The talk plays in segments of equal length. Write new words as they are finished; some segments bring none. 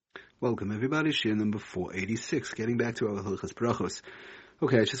Welcome everybody, Shir number 486, getting back to our Hilchos Brachos.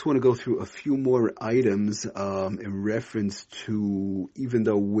 Okay, I just want to go through a few more items in reference to, even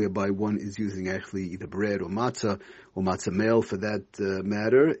though whereby one is using actually either bread or matzah meal for that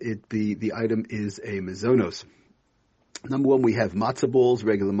matter, the item is a mazonos. Number one, we have matzah balls,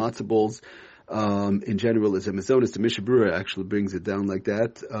 regular matzah balls. In general, is a mazonos. The Mishnah Berurah actually brings it down like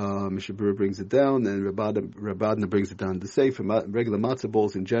that. Mishnah Berurah brings it down, and Rabadna brings it down the Sefer. Regular matzah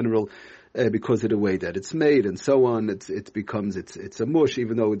balls in general, because of the way that it's made and so on, it's a mush.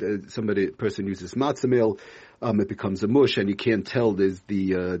 Even though person uses matzah meal, it becomes a mush, and you can't tell there's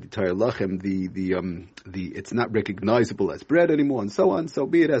the tayar lachem, it's not recognizable as bread anymore, and so on. So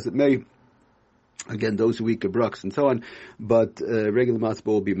be it as it may. Again, those who eat gebraks and so on, but regular matzah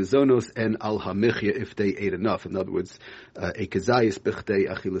will be mazonos and al hamichya if they ate enough. In other words, a kazayis b'chtei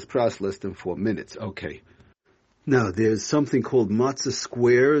achilas pras, less than 4 minutes. Okay. Now, there's something called matzah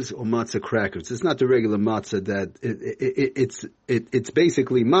squares or matzah crackers. It's not the regular matzah that it's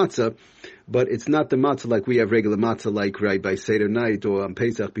basically matzah, but it's not the matzah like we have regular matzah, like right by Seder night or on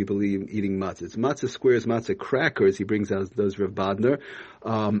Pesach people eating matzah. It's matzah squares, matzah crackers. He brings out those Rav Badner,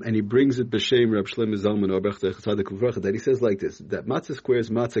 and he brings it b'shem Rav Shlomo Zalman or B'chtei Tzadik L'Vracha, that he says like this: that matzah squares,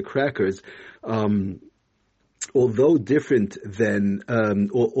 matzah crackers. Although different than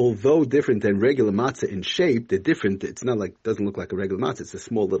regular matzah in shape, they're different. It's not doesn't look like a regular matzah. It's a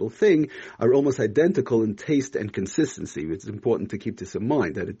small little thing. Are almost identical in taste and consistency. It's important to keep this in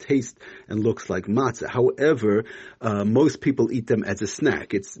mind that it tastes and looks like matzah. However, most people eat them as a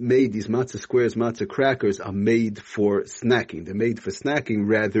snack. It's made. These matzah squares, matzah crackers are made for snacking. They're made for snacking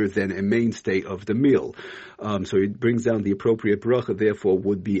rather than a mainstay of the meal. So it brings down the appropriate bracha. Therefore,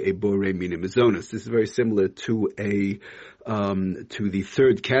 would be a borei mina mazonos. This is very similar to the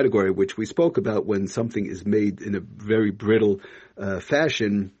third category, which we spoke about when something is made in a very brittle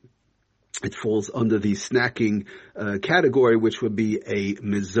fashion. It falls under the snacking category, which would be a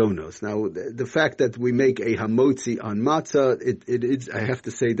mazonos. Now, the fact that we make a hamotzi on matzah, it is. I have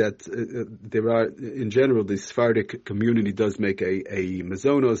to say that there are, in general, the Sephardic community does make a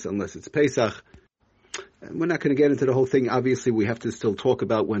mazonos unless it's Pesach. We're not going to get into the whole thing. Obviously, we have to still talk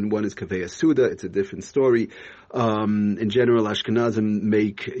about when one is kaveh suda. It's a different story. In general, Ashkenazim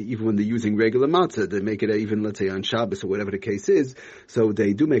make, even when they're using regular matzah, they make it even, let's say, on Shabbos or whatever the case is. So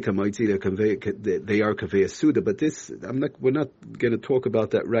they do make a matzah. They are kaveh suda. But we're not going to talk about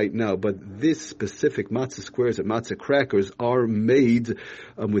that right now. But this specific matzah squares and matzah crackers are made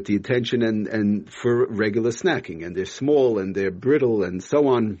with the intention and for regular snacking. And they're small and they're brittle and so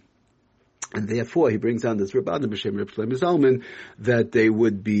on. And therefore, he brings down this Rabban B'Shem Reb Shlomo Zalman that they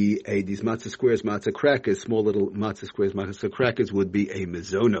would be these matzah squares, matzah crackers, small little matzah squares, matzah crackers would be a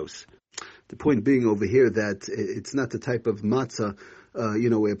mazonos. The point being over here that it's not the type of matzah,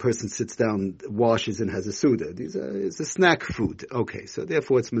 where a person sits down, washes, and has a suda. It's a snack food. Okay, so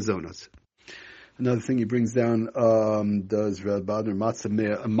therefore it's mazonos. Another thing he brings down, does Rav Badner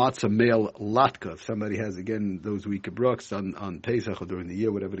matzah meal latka. If somebody has, again, those week of brooks on Pesach or during the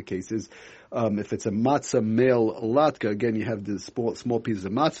year, whatever the case is, if it's a matzah meal latka, again, you have the small pieces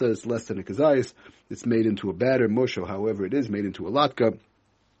of matzah, it's less than a kazayis, it's made into a batter, mush, or however it is, made into a latka,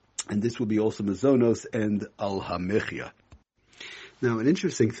 and this will be also mazonos and al hamichya. Now, an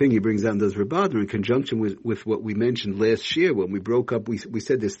interesting thing he brings down does Rabadner in conjunction with what we mentioned last year when we broke up. We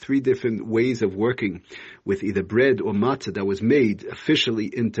said there's 3 different ways of working with either bread or matzah that was made officially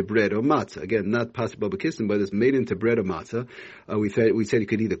into bread or matzah. Again, not possible b'kissim, but it's made into bread or matzah. We said you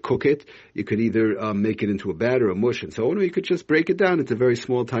could either cook it, you could either make it into a batter or mush and so on, or you could just break it down into very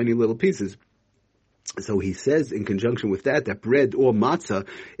small, tiny little pieces. So he says in conjunction with that bread or matzah,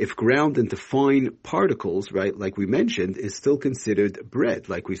 if ground into fine particles, right, like we mentioned, is still considered bread,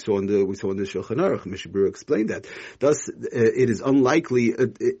 like we saw in the Shulchan Aruch. Mishnah Berurah explained that. Thus, it is unlikely,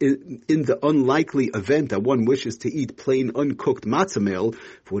 in the unlikely event that one wishes to eat plain uncooked matzah meal,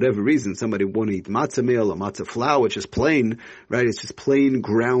 for whatever reason, somebody want to eat matzah meal or matzah flour, it's just plain, right, it's just plain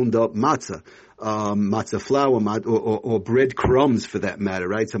ground up matzah. Matzah flour or bread crumbs for that matter,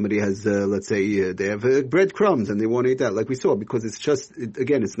 right? Somebody has, let's say, they have bread crumbs and they want to eat that, like we saw, because it's just,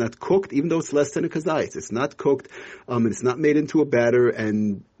 again, it's not cooked, even though it's less than a kazayis. It's not cooked, and it's not made into a batter,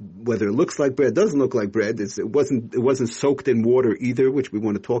 and whether it looks like bread, doesn't look like bread, it wasn't soaked in water either, which we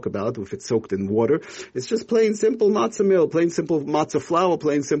want to talk about, if it's soaked in water. It's just plain simple matzah meal, plain simple matzah flour,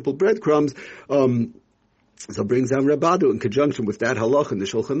 plain simple breadcrumbs, So brings down Rabadu in conjunction with that halach in the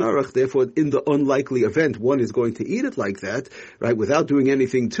Shulchan Aruch. Therefore, in the unlikely event one is going to eat it like that, right, without doing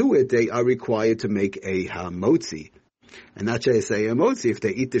anything to it, they are required to make a hamotzi. And not just say motzi. If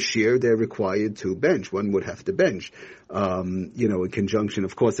they eat the shear, they're required to bench. One would have to bench. In conjunction,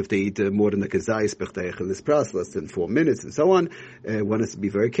 of course, if they eat more than the kazayis pras, less than 4 minutes, and so on, one has to be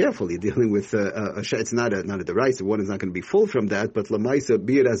very careful. You're dealing with it's not a derisa. One is not going to be full from that, but lamaisa,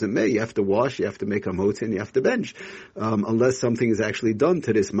 be it as it may, you have to wash, you have to make a motzi, and you have to bench, unless something is actually done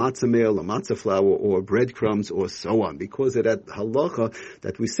to this matzah meal, or matzah flour, or breadcrumbs, or so on. Because of that halacha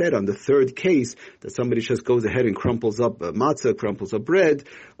that we said on the third case, that somebody just goes ahead and crumples up matzah, crumples up bread,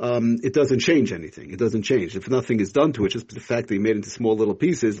 it doesn't change anything. It doesn't change. If nothing is done to it, just the fact that you made it into small little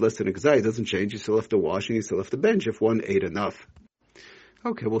pieces, less than a kazai, doesn't change. You still have to wash and you still have to bench if one ate enough.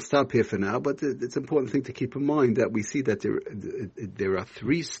 Okay, we'll stop here for now, but it's an important thing to keep in mind that we see that there are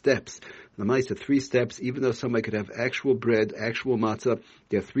 3 steps. The mice are 3 steps, even though somebody could have actual bread, actual matzah,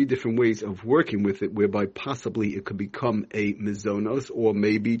 there are 3 different ways of working with it, whereby possibly it could become a mizonos, or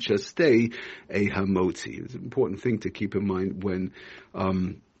maybe just stay a hamotzi. It's an important thing to keep in mind when,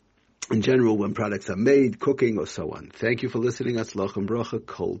 in general, when products are made, cooking, or so on. Thank you for listening. Atzlach and brocha.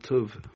 Kol tov.